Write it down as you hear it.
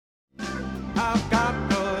I've got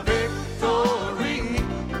the victory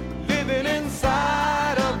living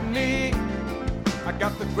inside of me. I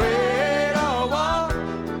got the greater one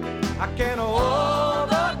I can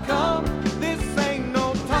overcome. This ain't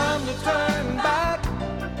no time to turn back,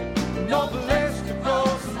 no place to go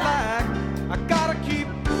slack. I gotta keep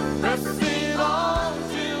pressing on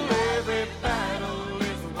till every battle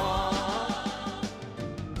is won.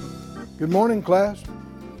 Good morning, class.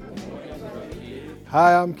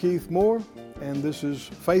 Hi, I'm Keith Moore, and this is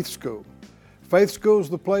Faith School. Faith School is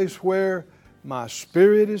the place where my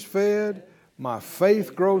spirit is fed, my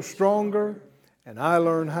faith grows stronger, and I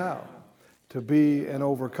learn how to be an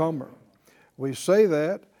overcomer. We say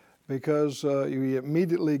that because we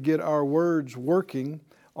immediately get our words working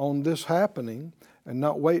on this happening and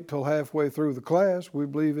not wait till halfway through the class. We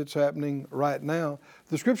believe it's happening right now.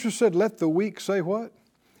 The scripture said, let the weak say what?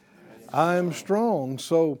 I am strong.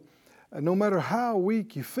 So no matter how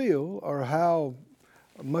weak you feel or how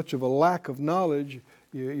much of a lack of knowledge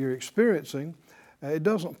you're experiencing, it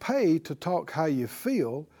doesn't pay to talk how you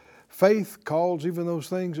feel. Faith calls even those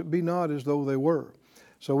things that be not as though they were.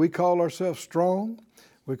 So we call ourselves strong.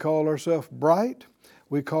 We call ourselves bright.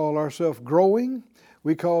 We call ourselves growing.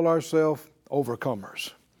 We call ourselves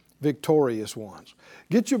overcomers, victorious ones.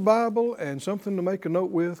 Get your Bible and something to make a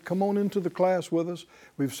note with. Come on into the class with us.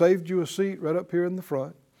 We've saved you a seat right up here in the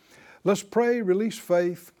front. Let's pray, release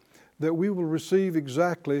faith, that we will receive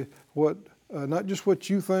exactly what, not just what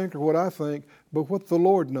you think or what I think, but what the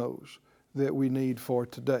Lord knows that we need for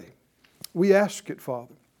today. We ask it,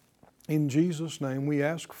 Father. In Jesus' name, we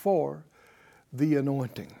ask for the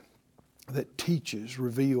anointing that teaches,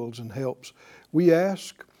 reveals, and helps. We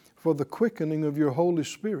ask for the quickening of your Holy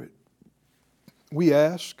Spirit. We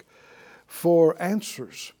ask for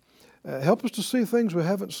answers. Help us to see things we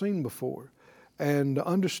haven't seen before and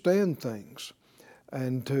understand things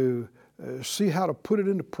and to see how to put it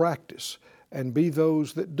into practice and be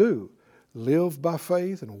those that do live by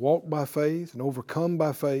faith and walk by faith and overcome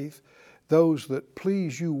by faith, those that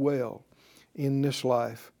please you well in this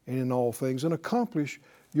life and in all things and accomplish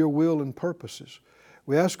your will and purposes.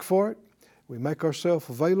 We ask for it. We make ourselves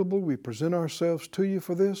available. We present ourselves to you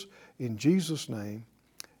for this. In Jesus' name,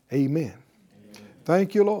 amen.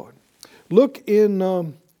 Thank you, Lord. Look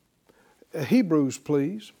in Hebrews,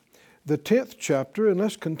 please, the 10th chapter, and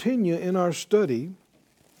let's continue in our study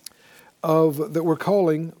of that we're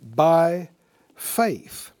calling By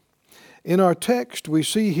Faith. In our text, we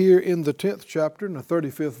see here in the 10th chapter, in the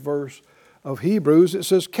 35th verse of Hebrews, it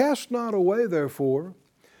says, "Cast not away, therefore,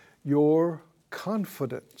 your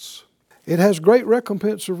confidence. It has great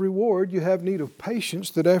recompense of reward. You have need of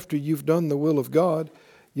patience, that after you've done the will of God,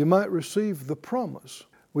 you might receive the promise."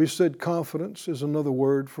 We said confidence is another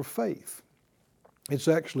word for faith. It's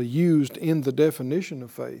actually used in the definition of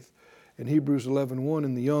faith. In Hebrews 11:1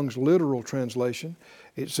 in the Young's literal translation,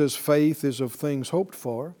 it says faith is of things hoped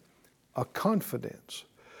for, a confidence.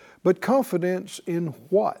 But confidence in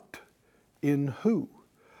what? In who?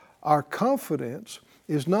 Our confidence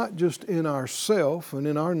is not just in ourself and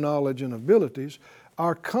in our knowledge and abilities.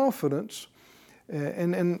 Our confidence,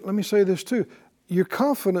 and let me say this too, your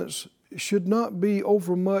confidence should not be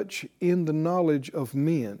overmuch in the knowledge of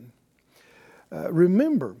men.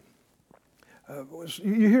 Remember,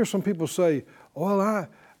 you hear some people say, well,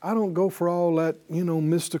 I don't go for all that,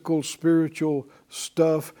 mystical, spiritual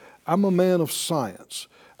stuff. I'm a man of science.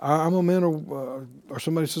 I'm a man of, or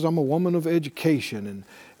somebody says I'm a woman of education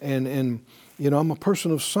and I'm a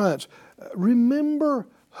person of science. Remember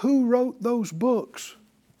who wrote those books?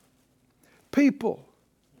 People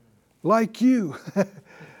like you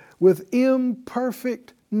with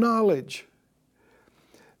imperfect knowledge.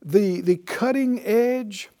 The cutting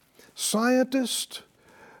edge scientist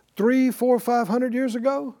 300, 400, 500 years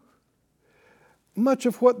ago, much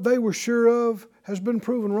of what they were sure of has been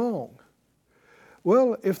proven wrong.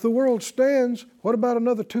 Well, if the world stands, what about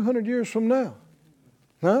another 200 years from now?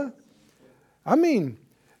 Huh? I mean,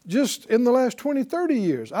 just in the last 20, 30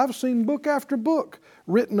 years, I've seen book after book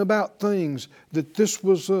written about things that this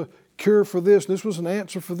was a cure for this was an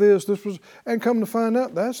answer for this, and come to find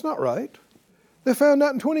out that's not right. They found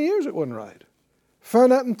out in 20 years it wasn't right.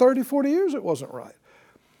 Found out in 30, 40 years it wasn't right.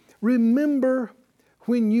 Remember,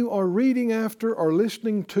 when you are reading after or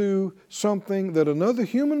listening to something that another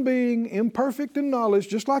human being, imperfect in knowledge,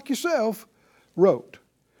 just like yourself, wrote,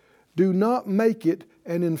 do not make it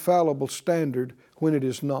an infallible standard when it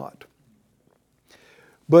is not.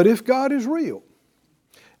 But if God is real,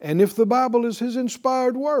 and if the Bible is His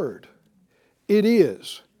inspired word, it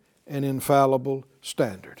is an infallible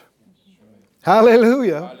standard.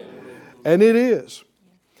 Hallelujah. Hallelujah. And it is.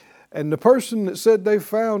 And the person that said they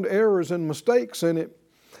found errors and mistakes in it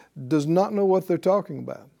does not know what they're talking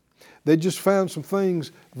about. They just found some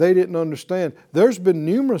things they didn't understand. There's been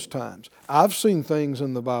numerous times I've seen things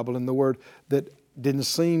in the Bible, in the Word, that didn't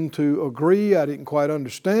seem to agree. I didn't quite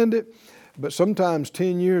understand it. But sometimes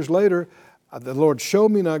 10 years later, the Lord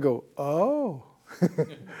showed me and I go, oh,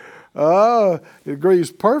 oh, it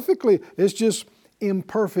agrees perfectly. It's just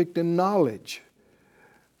imperfect in knowledge.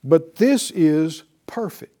 But this is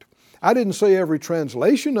perfect. I didn't say every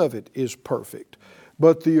translation of it is perfect,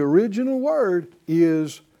 but the original word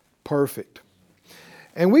is perfect.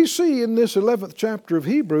 And we see in this 11th chapter of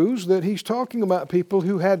Hebrews that he's talking about people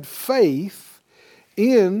who had faith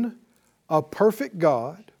in a perfect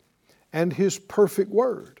God and His perfect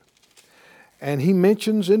Word. And he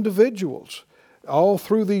mentions individuals. All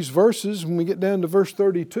through these verses, when we get down to verse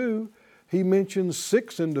 32, he mentions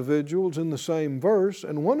 6 individuals in the same verse,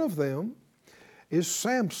 and one of them is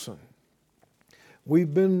Samson.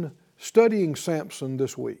 We've been studying Samson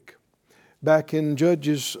this week, back in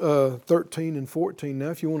Judges 13 and 14. Now,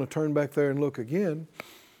 if you want to turn back there and look again.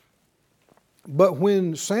 But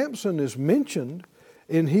when Samson is mentioned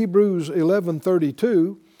in Hebrews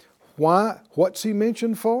 11:32, what's he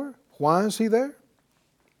mentioned for? Why is he there?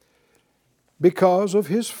 Because of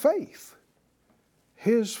his faith.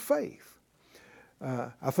 His faith.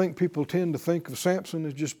 I think people tend to think of Samson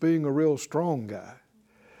as just being a real strong guy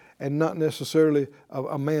and not necessarily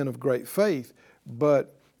a man of great faith.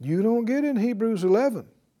 But you don't get in Hebrews 11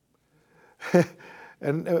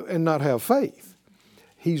 and not have faith.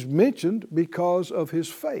 He's mentioned because of his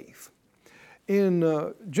faith.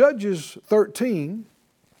 In Judges 13,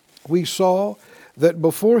 we saw that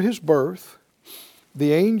before his birth,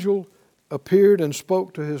 the angel appeared and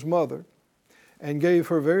spoke to his mother and gave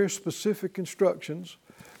her very specific instructions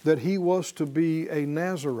that he was to be a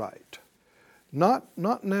Nazarite. Not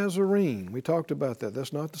Nazarene. We talked about that.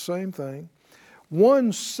 That's not the same thing.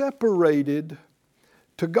 One separated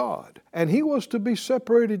to God. And he was to be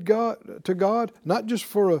separated to God, not just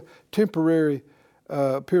for a temporary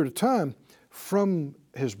period of time. From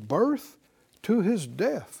his birth to his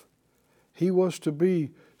death, he was to be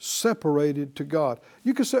separated to God.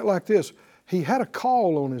 You could say it like this. He had a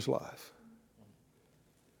call on his life.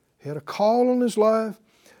 He had a call on his life,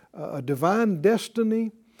 a divine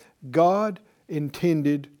destiny. God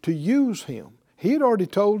intended to use him. He had already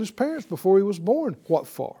told his parents before he was born what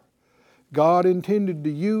for. God intended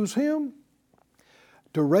to use him,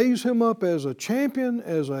 to raise him up as a champion,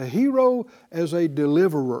 as a hero, as a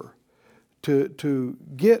deliverer, to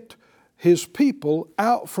get his people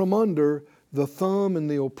out from under the thumb and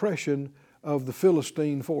the oppression of the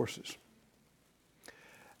Philistine forces.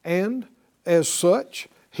 And as such,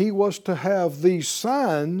 he was to have these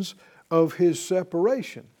signs of his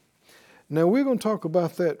separation. Now we're going to talk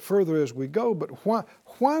about that further as we go, but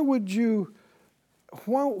why would you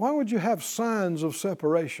have signs of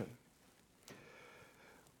separation?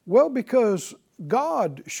 Well, because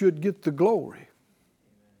God should get the glory.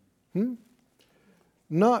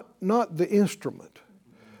 Not the instrument.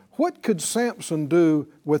 What could Samson do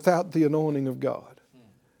without the anointing of God?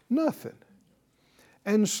 Nothing.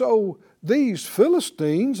 And so these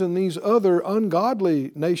Philistines and these other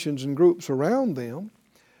ungodly nations and groups around them,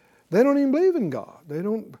 they don't even believe in God. They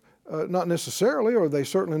don't, not necessarily, or they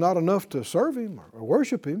certainly not enough to serve Him or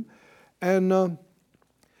worship Him. And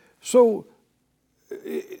so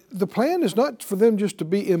the plan is not for them just to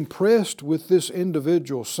be impressed with this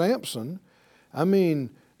individual Samson. I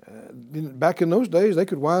mean, back in those days, they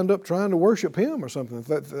could wind up trying to worship him or something.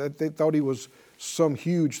 They thought he was some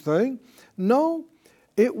huge thing. No,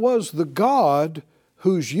 it was the God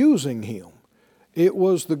who's using him. It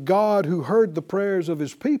was the God who heard the prayers of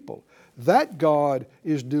His people. That God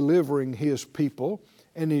is delivering His people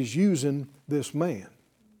and is using this man.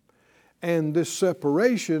 And this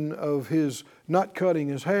separation of his not cutting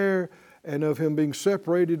his hair and of him being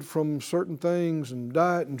separated from certain things and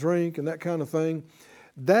diet and drink and that kind of thing,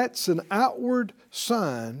 that's an outward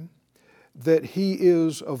sign that he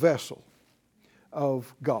is a vessel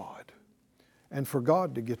of God and for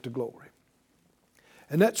God to get the glory.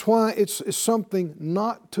 And that's why it's something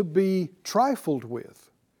not to be trifled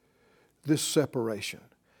with, this separation.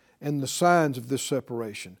 And the signs of this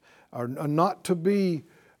separation are not to be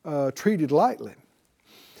treated lightly.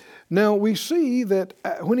 Now we see that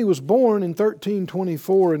when he was born in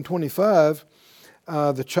 13:24 and 25,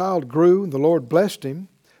 the child grew, the Lord blessed him.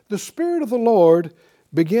 The Spirit of the Lord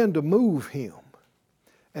began to move him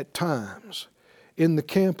at times in the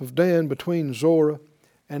camp of Dan between Zorah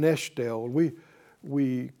and Eshtaol.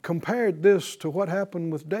 We compared this to what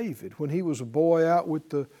happened with David when he was a boy out with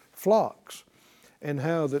the flocks. and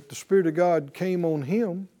how that the Spirit of God came on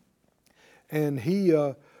him, and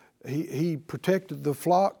he protected the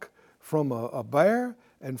flock from a bear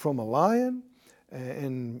and from a lion,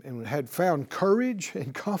 and had found courage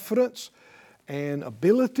and confidence and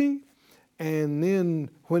ability. And then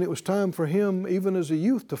when it was time for him, even as a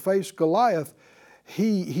youth, to face Goliath,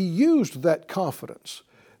 he used that confidence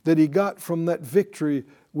that he got from that victory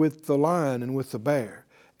with the lion and with the bear.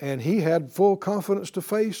 And he had full confidence to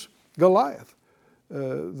face Goliath,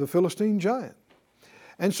 the Philistine giant.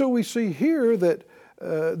 And so we see here that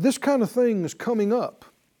this kind of thing is coming up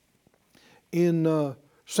in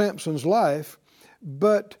Samson's life,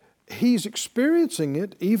 but he's experiencing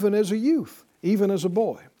it even as a youth, even as a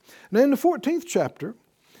boy. Now in the 14th chapter,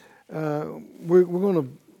 we're going to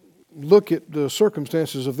look at the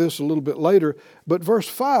circumstances of this a little bit later, but verse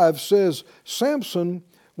 5 says, Samson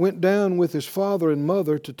went down with his father and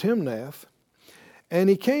mother to Timnath, and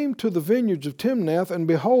he came to the vineyards of Timnath, and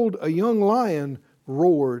behold, a young lion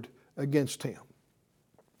roared against him.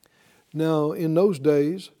 Now, in those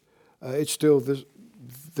days, it's still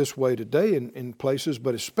this way today in places,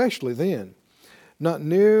 but especially then, not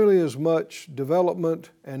nearly as much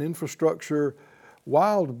development and infrastructure.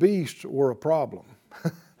 Wild beasts were a problem.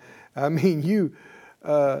 I mean,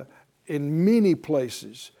 in many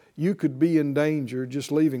places, you could be in danger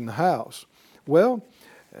just leaving the house. Well,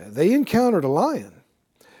 they encountered a lion,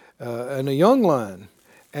 and a young lion.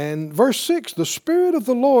 And verse 6, the Spirit of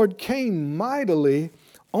the Lord came mightily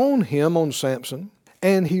on him, on Samson,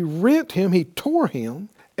 and he rent him, he tore him,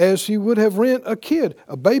 as he would have rent a kid,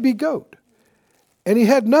 a baby goat. And he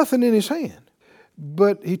had nothing in his hand,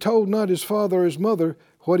 but he told not his father or his mother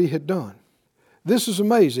what he had done. This is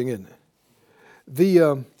amazing, isn't it?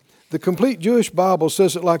 The complete Jewish Bible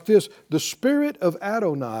says it like this: the Spirit of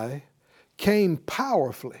Adonai came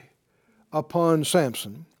powerfully upon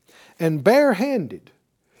Samson, and barehanded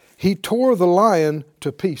he tore the lion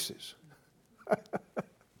to pieces.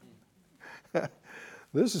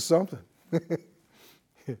 This is something.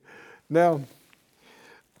 Now,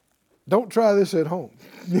 don't try this at home.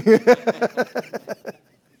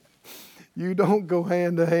 You don't go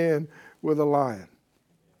hand to hand with a lion.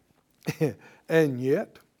 And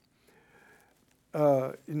yet,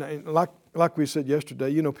 like we said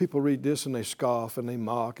yesterday, people read this and they scoff and they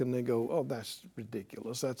mock and they go, "Oh, that's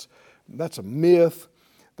ridiculous. That's a myth.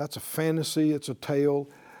 That's a fantasy. It's a tale."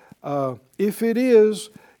 If it is,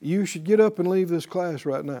 you should get up and leave this class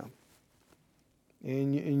right now.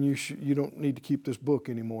 And you don't need to keep this book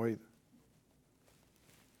anymore either.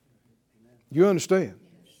 You understand?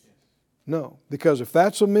 No, because if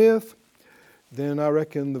that's a myth, then I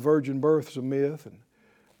reckon the virgin birth is a myth, and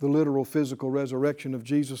the literal physical resurrection of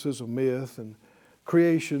Jesus is a myth, and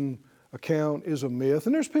creation account is a myth.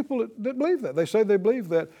 And there's people that believe that. They say they believe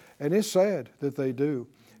that, and it's sad that they do,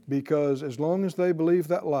 because as long as they believe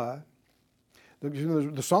that lie,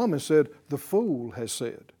 the psalmist said, the fool has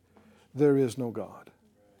said, there is no God.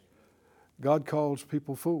 God calls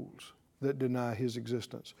people fools that deny His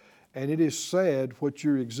existence. And it is sad what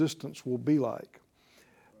your existence will be like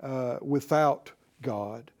without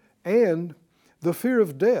God. And the fear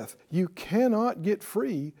of death. You cannot get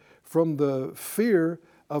free from the fear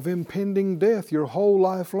of impending death. Your whole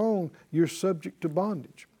life long, you're subject to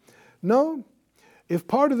bondage. No, if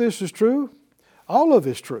part of this is true, all of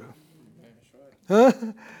it's true. Huh?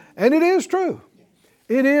 And it is true.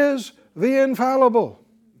 It is the infallible,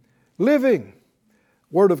 living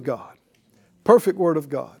Word of God. Perfect Word of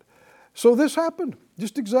God. So this happened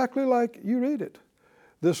just exactly like you read it.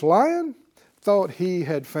 This lion thought he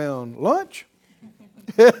had found lunch.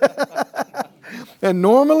 And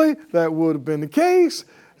normally that would have been the case.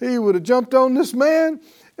 He would have jumped on this man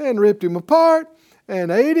and ripped him apart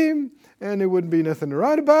and ate him, and there wouldn't be nothing to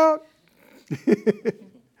write about.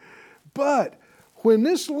 But when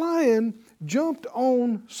this lion jumped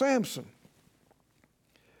on Samson,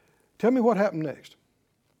 tell me what happened next.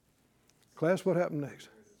 Class, what happened next?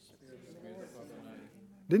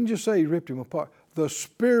 Didn't just say he ripped him apart. The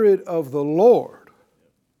Spirit of the Lord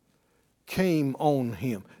came on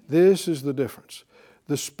him. This is the difference.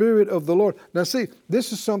 The Spirit of the Lord. Now see,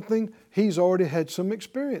 this is something he's already had some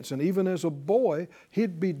experience. And even as a boy,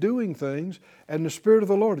 he'd be doing things and the Spirit of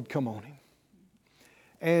the Lord had come on him.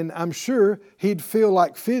 And I'm sure he'd feel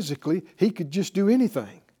like physically he could just do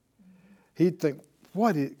anything. He'd think,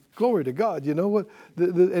 glory to God, you know what?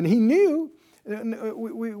 And he knew,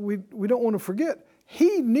 we don't want to forget,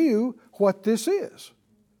 he knew what this is.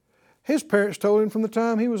 His parents told him from the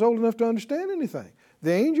time he was old enough to understand anything.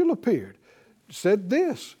 The angel appeared, said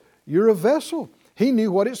this, you're a vessel. He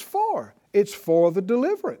knew what it's for. It's for the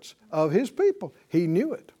deliverance of His people. He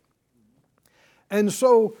knew it. And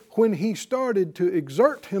so when he started to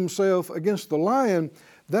exert himself against the lion,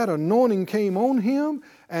 that anointing came on him,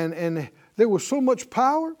 and there was so much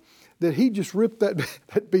power that he just ripped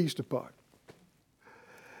that beast apart.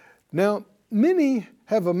 Now, many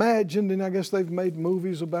have imagined, and I guess they've made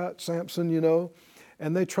movies about Samson, you know,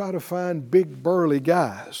 and they try to find big burly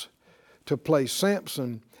guys to play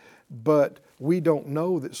Samson, but we don't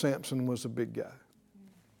know that Samson was a big guy.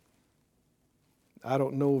 I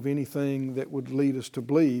don't know of anything that would lead us to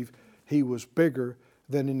believe he was bigger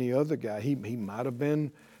than any other guy. He might have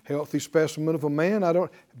been a healthy specimen of a man,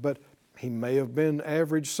 but he may have been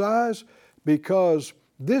average size, because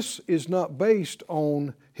this is not based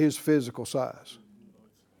on his physical size.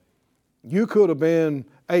 You could have been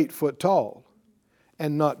 8 foot tall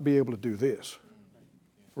and not be able to do this,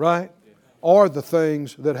 right? Or the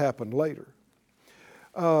things that happened later.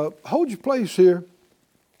 Hold your place here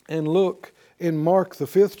and look in Mark the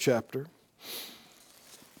 5th chapter.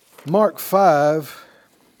 Mark 5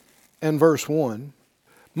 and verse 1.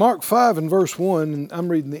 Mark 5 and verse 1, and I'm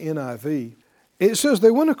reading the NIV. It says,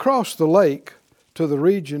 they went across the lake to the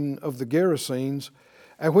region of the Gerasenes,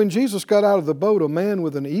 and when Jesus got out of the boat, a man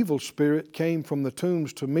with an evil spirit came from the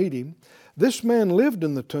tombs to meet him. This man lived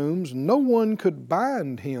in the tombs. No one could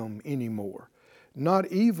bind him anymore, not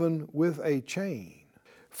even with a chain.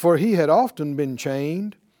 For he had often been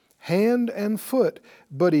chained, hand and foot,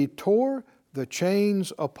 but he tore the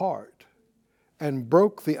chains apart and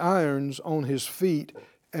broke the irons on his feet,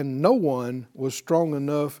 and no one was strong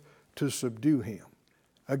enough to subdue him.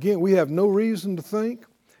 Again, we have no reason to think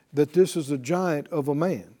that this is a giant of a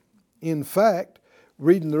man. In fact,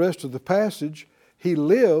 reading the rest of the passage, he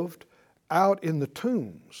lived out in the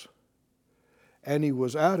tombs, and he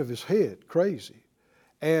was out of his head, crazy.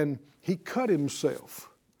 And he cut himself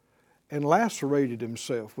and lacerated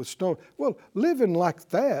himself with stone. Well, living like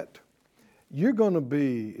that, you're going to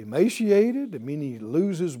be emaciated. I mean, he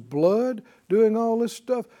loses blood doing all this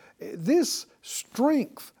stuff. This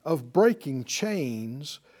strength of breaking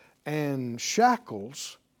chains and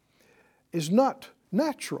shackles is not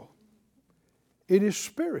natural. It is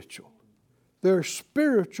spiritual. There are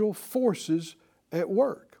spiritual forces at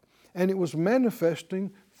work. And it was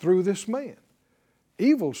manifesting through this man.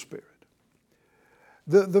 Evil spirit.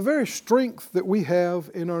 The very strength that we have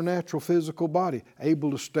in our natural physical body,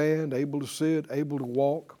 able to stand, able to sit, able to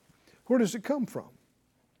walk, where does it come from?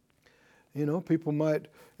 You know, people might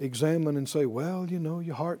examine and say, well, you know,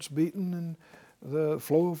 your heart's beating and the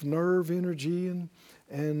flow of nerve energy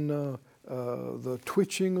and the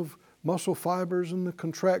twitching of muscle fibers and the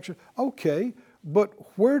contraction. Okay, but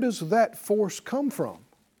where does that force come from?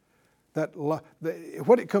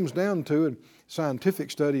 What it comes down to in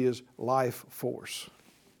scientific study is life force.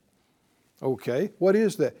 Okay, what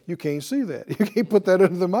is that? You can't see that. You can't put that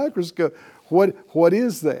under the microscope. What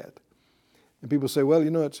is that? And people say, well, you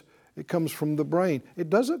know, it comes from the brain. It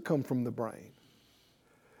doesn't come from the brain.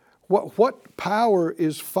 What power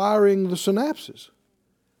is firing the synapses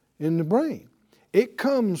in the brain? It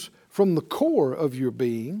comes from the core of your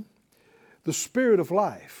being, the spirit of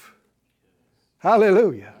life.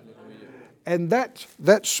 Hallelujah. And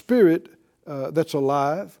that spirit that's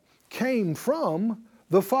alive came from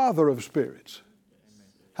the Father of spirits.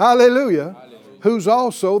 Hallelujah. Who's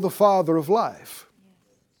also the Father of life.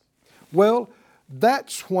 Well,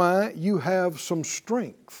 that's why you have some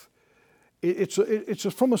strength. It's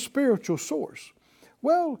from a spiritual source.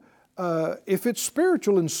 Well, if it's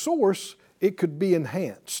spiritual in source, it could be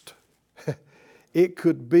enhanced. It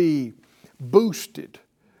could be boosted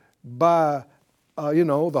by,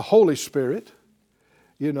 the Holy Spirit.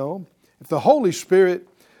 You know, if the Holy Spirit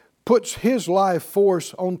puts His life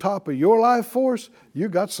force on top of your life force, you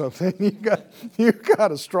got something. You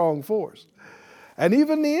got a strong force. And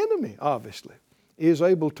even the enemy, obviously, is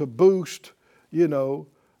able to boost,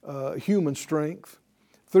 human strength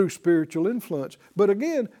through spiritual influence. But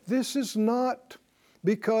again, this is not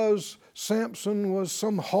because Samson was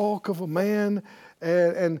some hulk of a man.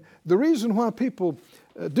 And the reason why people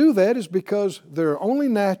do that is because they're only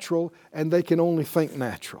natural and they can only think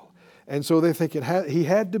natural. And so they think he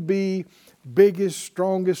had to be biggest,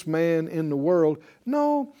 strongest man in the world.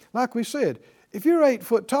 No, like we said, if you're 8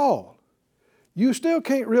 foot tall, you still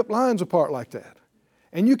can't rip lines apart like that.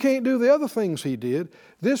 And you can't do the other things he did.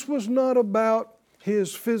 This was not about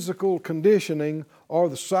his physical conditioning or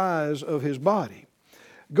the size of his body.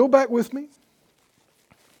 Go back with me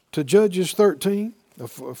to Judges 14.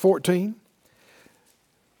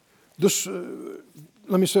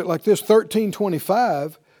 Let me say it like this,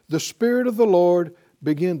 13:25, the Spirit of the Lord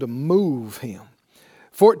began to move him.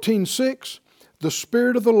 14:6, the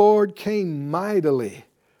Spirit of the Lord came mightily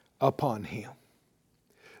upon him.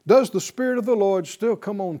 Does the Spirit of the Lord still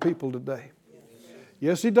come on people today?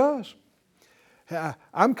 Yes, He does.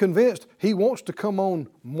 I'm convinced He wants to come on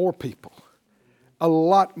more people, a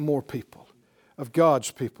lot more people of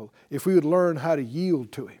God's people, if we would learn how to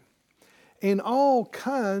yield to Him. In all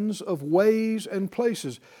kinds of ways and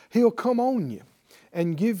places, He'll come on you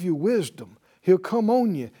and give you wisdom. He'll come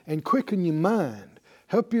on you and quicken your mind,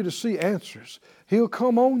 help you to see answers. He'll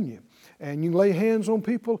come on you and you lay hands on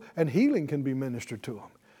people and healing can be ministered to them.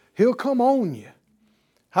 He'll come on you.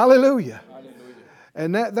 Hallelujah. Hallelujah.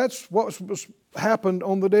 And that's what happened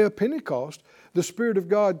on the day of Pentecost. The Spirit of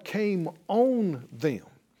God came on them.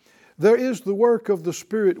 There is the work of the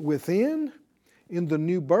Spirit within in the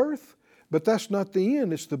new birth, but that's not the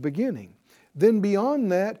end, it's the beginning. Then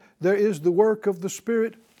beyond that, there is the work of the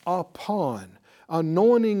Spirit upon,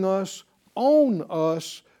 anointing us, on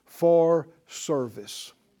us for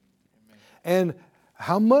service. And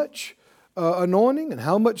how much anointing and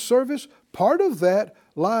how much service? Part of that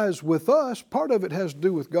lies with us. Part of it has to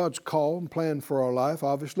do with God's call and plan for our life,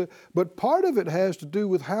 obviously. But part of it has to do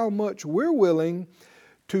with how much we're willing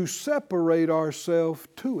to separate ourselves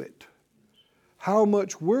to it. How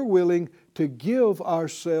much we're willing to give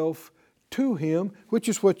ourselves to Him, which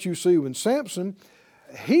is what you see in Samson.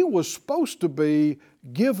 He was supposed to be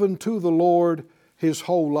given to the Lord his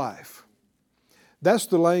whole life. That's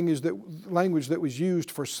the language that was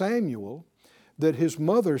used for Samuel, that his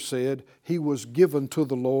mother said he was given to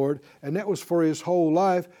the Lord, and that was for his whole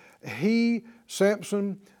life. He,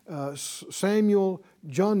 Samson, Samuel,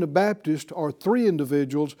 John the Baptist are three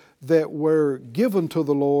individuals that were given to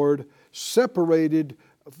the Lord, separated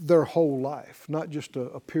their whole life, not just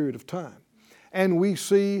a period of time. And we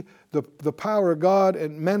see the power of God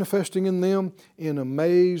and manifesting in them in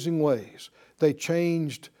amazing ways. They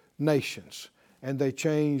changed nations and they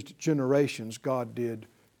changed generations, God did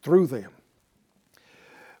through them.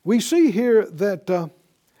 We see here that,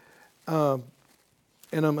 and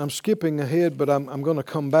I'm skipping ahead, but I'm going to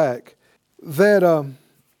come back, that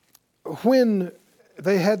when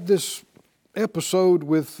they had this episode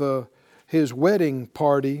with his wedding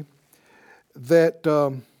party, that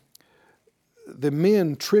the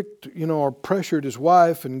men tricked, or pressured his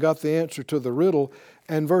wife and got the answer to the riddle.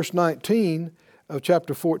 And verse 19 of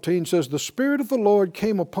chapter 14 says, "The Spirit of the Lord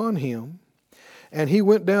came upon him, and he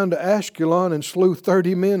went down to Ashkelon and slew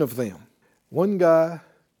 30 men of them." One guy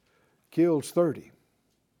kills 30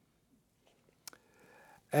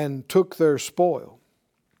 and took their spoil.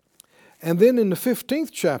 And then in the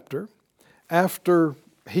 15th chapter, after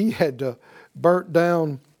he had burnt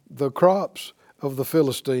down the crops of the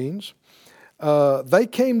Philistines, they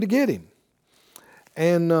came to get him.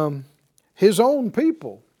 And his own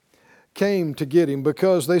people came to get him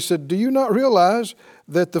because they said, "Do you not realize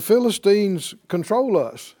that the Philistines control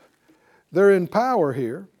us? They're in power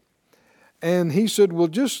here." And he said, "Well,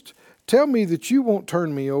 just tell me that you won't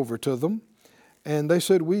turn me over to them." And they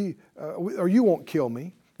said, or you won't kill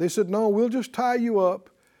me. They said, "No, we'll just tie you up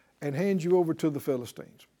and hand you over to the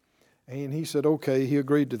Philistines." And he said, okay, he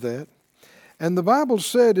agreed to that. And the Bible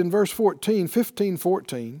said in verse 15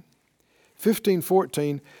 14,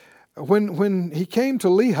 when he came to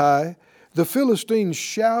Lehi, the Philistines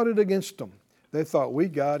shouted against him. They thought, we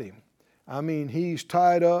got him. I mean, he's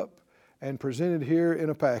tied up and presented here in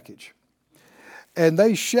a package. And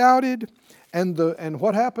they shouted, and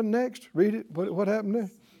what happened next? Read it. What happened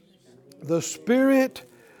next? The Spirit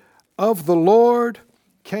of the Lord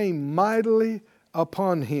came mightily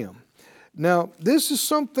upon him. Now, this is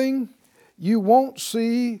something you won't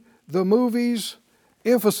see the movies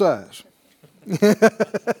emphasize.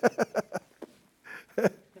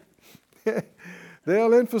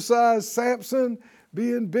 They'll emphasize Samson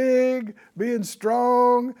being big, being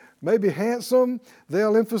strong, maybe handsome.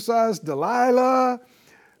 They'll emphasize Delilah,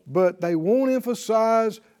 but they won't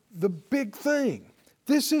emphasize the big thing.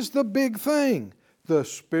 This is the big thing. The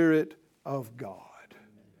Spirit of God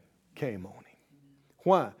came on him.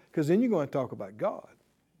 Why? Because then you're going to talk about God.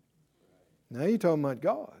 Now you're talking about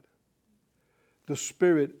God. The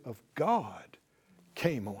Spirit of God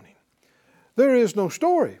came on him. There is no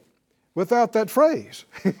story without that phrase.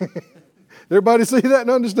 Everybody see that and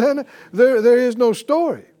understand it? There is no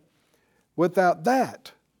story without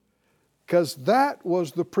that. Because that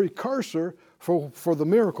was the precursor for the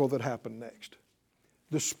miracle that happened next.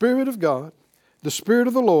 The Spirit of God, the Spirit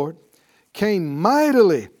of the Lord, came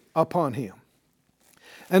mightily upon him.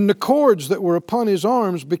 And the cords that were upon his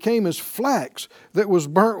arms became as flax that was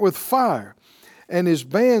burnt with fire, and his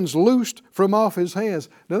bands loosed from off his hands.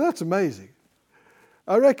 Now that's amazing.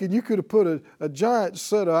 I reckon you could have put a giant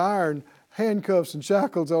set of iron handcuffs and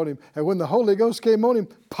shackles on him, and when the Holy Ghost came on him,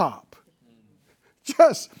 pop.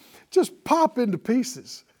 just pop into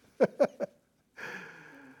pieces.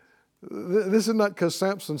 This is not because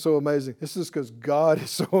Samson's so amazing. This is because God is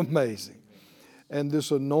so amazing. And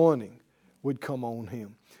this anointing would come on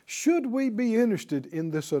him. Should we be interested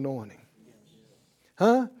in this anointing?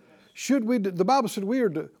 Huh? Should we? The Bible said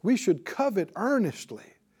we should covet earnestly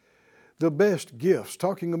the best gifts,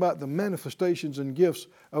 talking about the manifestations and gifts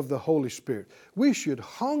of the Holy Spirit. We should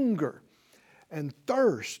hunger and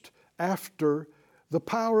thirst after the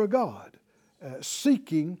power of God,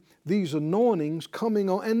 seeking these anointings coming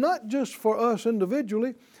on, and not just for us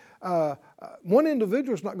individually. One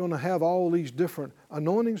individual is not going to have all these different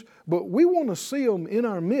anointings, but we want to see them in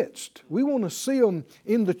our midst. We want to see them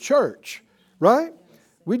in the church, right?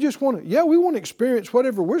 We just want to, we want to experience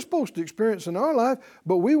whatever we're supposed to experience in our life,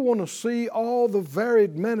 but we want to see all the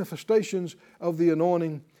varied manifestations of the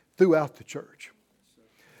anointing throughout the church.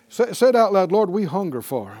 Say it out loud, Lord, we hunger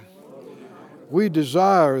for them. We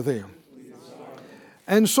desire them.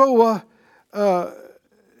 And so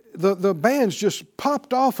the bands just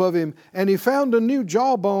popped off of him, and he found a new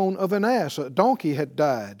jawbone of an ass. A donkey had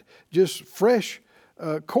died, just fresh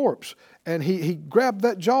corpse. And he grabbed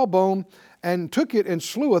that jawbone and took it and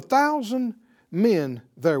slew 1,000 men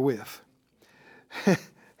therewith.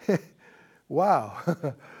 Wow.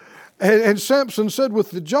 And Samson said, with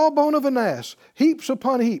the jawbone of an ass, heaps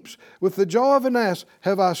upon heaps, with the jaw of an ass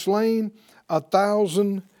have I slain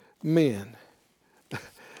 1,000 men.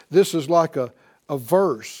 This is like a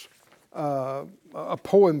verse, a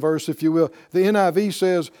poem verse, if you will. The NIV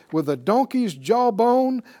says, with a donkey's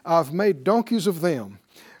jawbone, I've made donkeys of them.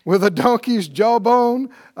 With a donkey's jawbone,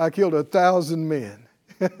 I killed 1,000 men.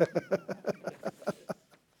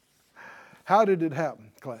 How did it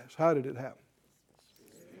happen, class? How did it happen?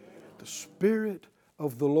 The Spirit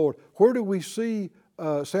of the Lord. Where do we see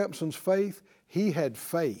Samson's faith? He had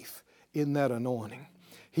faith in that anointing.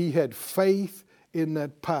 He had faith in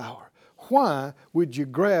that power. Why would you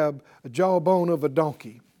grab a jawbone of a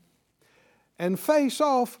donkey and face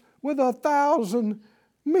off with 1,000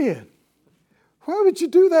 men? Why would you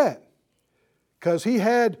do that? Because he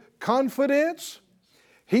had confidence.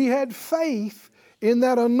 He had faith in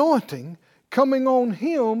that anointing coming on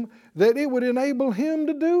him that it would enable him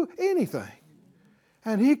to do anything.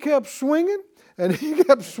 And he kept swinging, and he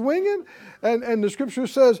kept swinging, and the Scripture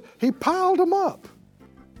says he piled them up.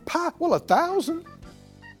 1,000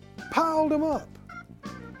 piled them up.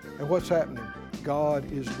 And what's happening?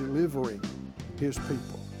 God is delivering His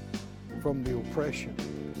people from the oppression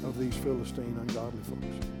of these Philistine ungodly folks.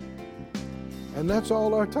 And that's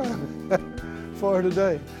all our time for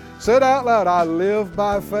today. Say it out loud. I live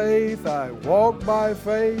by faith. I walk by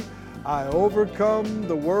faith. I overcome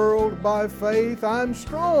the world by faith. I'm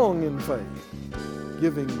strong in faith,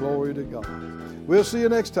 giving glory to God. We'll see you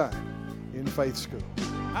next time in Faith School.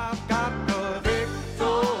 I've got the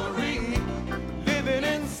victory living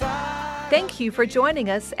inside. Thank you for joining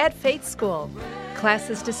us at Faith School. Class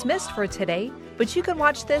is dismissed for today, but you can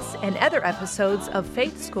watch this and other episodes of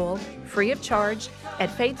Faith School free of charge at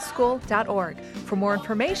faithschool.org. For more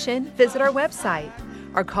information, visit our website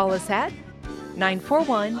or call us at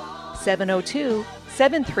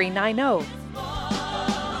 941-702-7390.